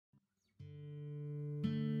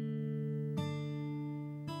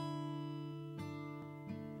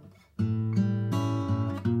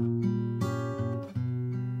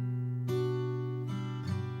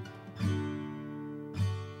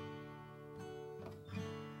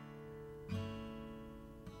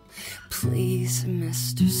Please,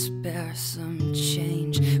 mister, spare some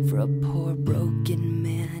change for a poor broken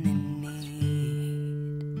man in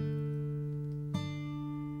need.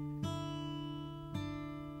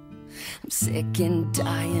 I'm sick and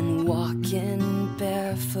dying, walking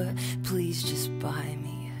barefoot. Please just buy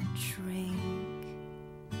me a drink.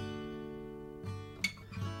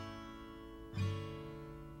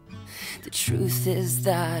 The truth is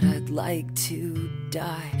that I'd like to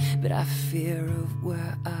die, but I fear of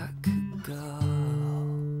where I could go,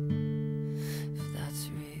 if that's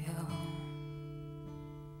real.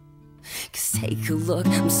 'Cause take a look,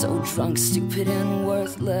 I'm so drunk, stupid and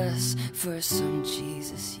worthless for some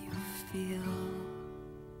Jesus you feel,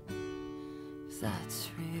 if that's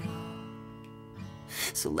real.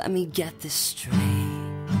 So let me get this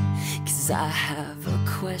straight, 'cause I have a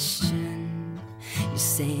question. You're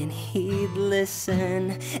saying he'd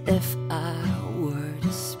listen if I were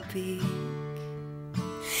to speak.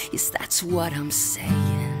 Yes, that's what I'm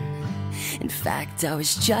saying. In fact, I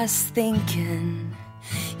was just thinking,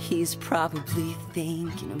 he's probably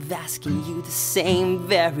thinking of asking you the same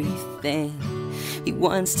very thing. He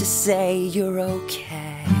wants to say you're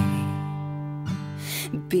okay.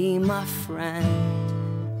 Be my friend.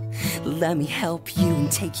 Let me help you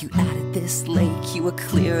and take you out of this lake you are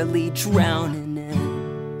clearly drowning in.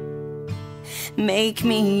 Make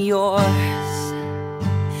me yours,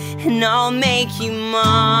 and I'll make you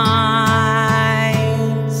mine.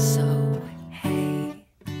 So, hey,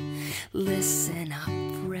 listen up,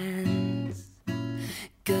 friends.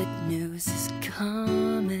 Good news is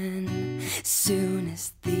coming. Soon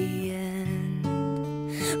as the end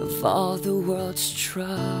of all the world's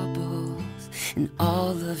troubles and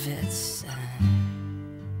all of its end.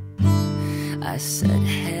 I said,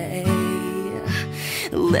 hey,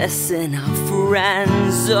 listen up,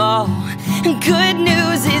 friends. Oh, good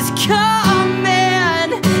news is coming.